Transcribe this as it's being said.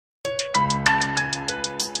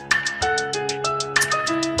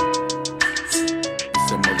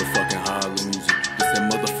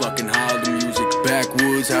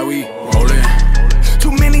backwoods, how we rollin'.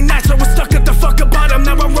 Too many nights I was stuck at the fucking bottom.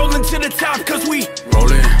 Now I'm rolling to the top, cause we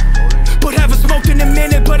rollin'. But haven't smoked in a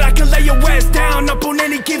minute, but I can lay your ass down up on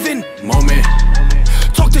any given moment.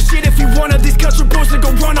 Talk the shit if you wanna. These country boys that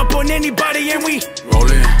go run up on anybody, and we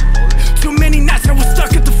rollin'. Too many nights I was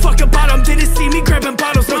stuck at the fucking bottom. Didn't see me grabbing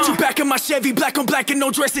bottles. Don't you back in my Chevy, black on black and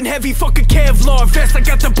no dressing heavy. Fucking Kevlar vest, I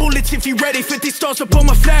got the bullets if you ready. 50 stars up on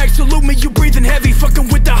my flag, salute me, you breathing heavy. Fucking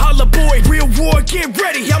with the holla boy, real war, get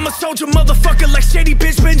ready. I'm a soldier, motherfucker, like shady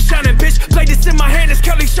bitch, been shining, bitch. Play this in my hand, it's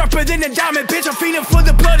Kelly sharper than a diamond, bitch. I'm feeding for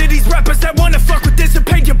the blood of these rappers that wanna fuck with this and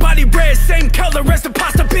paint your body red, same color as the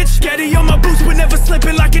pasta, bitch. Getty on my boots, but never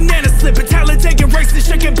slipping like a nana slipping. Talent taking racing,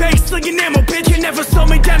 shaking bass, slinging ammo, bitch. You never slow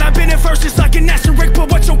me down, I've been in first just like an asterisk,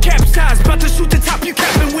 but what's your cap size? About to shoot the top you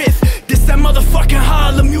capping with. This that motherfucking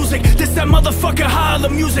Harlem music. This that motherfucking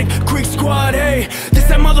Harlem music. Creek Squad, hey. This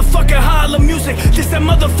that motherfucking Harlem music. This that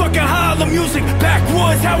motherfucking Harlem music.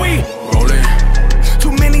 Backwoods, how we rollin'.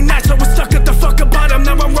 Too many nights I was stuck at the fucking bottom.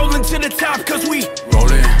 Now I'm rolling to the top, cause we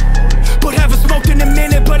rollin'. But haven't smoked in a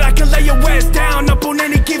minute, but I can lay your ass down up on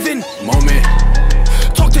any given moment.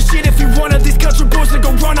 Talk the shit if you wanna. These country boys that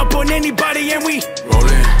go run up on anybody, and we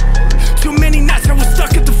rollin'. Too many nights I was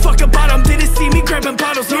stuck at the fucking bottom. Didn't see me grabbing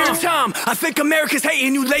bottles here in time. I think America's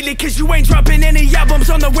hating you lately, cause you ain't dropping any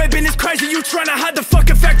albums on the web, and it's crazy. You tryna hide the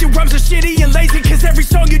fucking fact your rhymes are shitty and lazy, cause every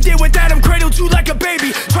song you did with Adam cradled you like a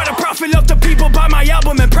baby. Try to profit up the people, buy my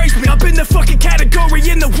album and praise me. Up in the fucking category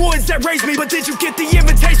in the woods that raised me. But did you get the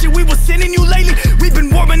invitation we was sending you lately? We've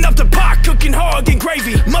been warming up the pot, cooking hog and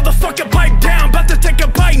gravy. Motherfucker, pipe down, about to take a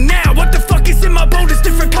bite now. What the fuck is in my bowl? It's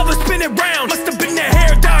different colors spinning round. Must have been the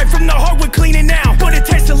hair dye from the hardwood cleaning now. But it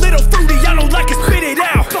tastes a little fruity, I don't like it, spit it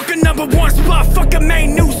out. Fucking #1 spot, fucking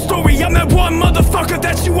main news story. I'm that one motherfucker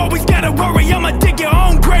that you always gotta worry. I'ma dig your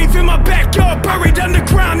own grave in my backyard, buried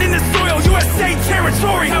underground in the soil, USA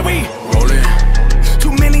territory. How we rollin'.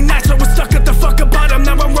 Too many nights I was stuck at the fucking bottom.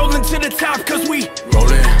 Now I'm rolling to the top, cause we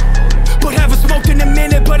rollin'. But haven't smoked in a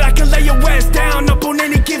minute, but I can lay your ass down up on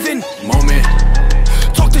any given moment.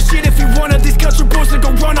 Talk the shit if you wanna. These country boys that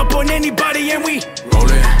go run up on anybody, and we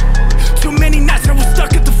rollin'. Too many nights I was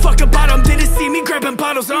stuck at the fucking bottom. Didn't see me grabbing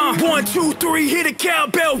bottles, 1, 2, 3, hit a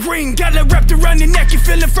cowbell ring. Got it wrapped around your neck, you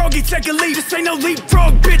feeling froggy, take a leap. This ain't no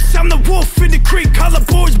leapfrog, bitch, I'm the wolf in the creek. Holla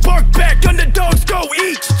boys bark back, underdogs go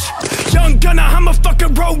eat. Young gunner, I'm a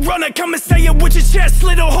fucking road runner. Come and say it with your chest,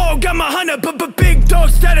 little hog, I'm a hunter. But big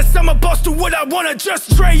dog status, I'm a boss, do what I wanna.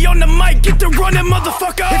 JustTrae on the mic, get the running,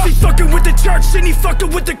 motherfucker. If he fucking with the church, then he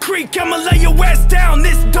fucking with the creek. I'ma lay your ass down,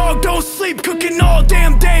 this dog don't sleep. Cooking all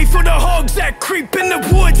damn day for the hogs that creep in the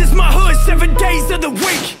woods. It's my hood, 7 days of the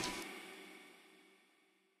week.